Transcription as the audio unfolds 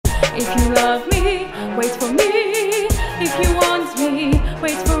If you love me, wait for me. If you want me,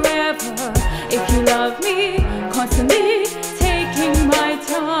 wait forever. If you love me, constantly taking my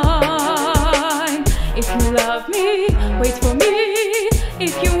time. If you love me, wait for me.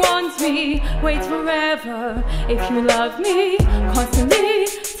 If you want me, wait forever. If you love me, constantly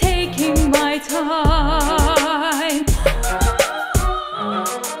taking my time.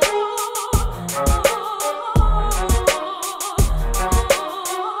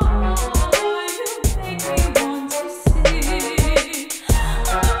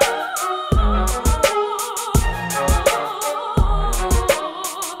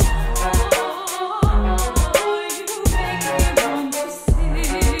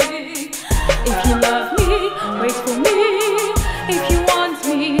 If you love me, wait for me. If you want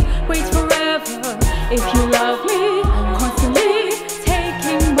me, wait forever. If you love me, constantly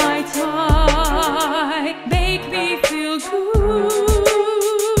taking my time. Make me feel good,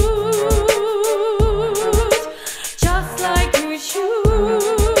 just like you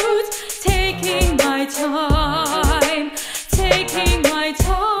should. Taking my time, taking my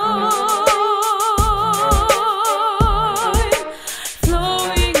time,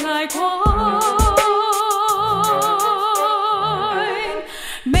 flowing like wine.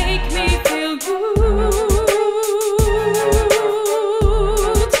 Make me feel good,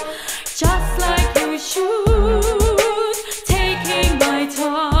 just like you should. Taking my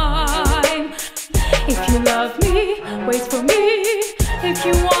time. If you love me, wait for me. If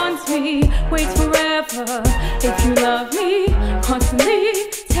you want me, wait forever. If you love me, constantly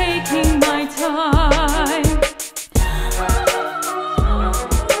taking my time.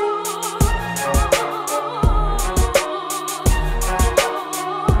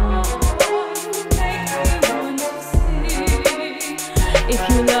 If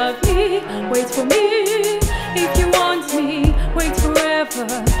you love me, wait for me. If you want me, wait forever.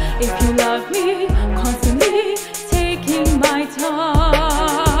 If you love me, constantly taking my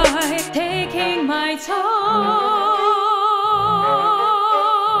time. Taking my time,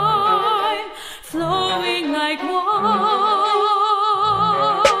 flowing like wine.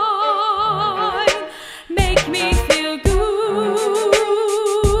 Make me feel good,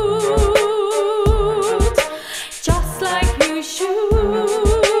 just like you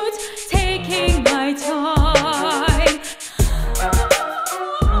should. Taking my time.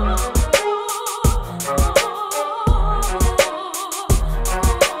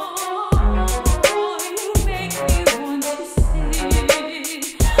 You make me want to sing.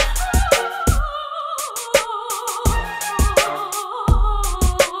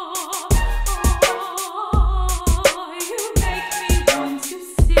 You make me want to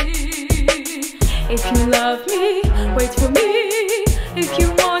sing. If you love me, wait for me. If you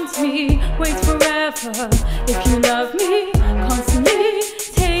want me, wait forever. If you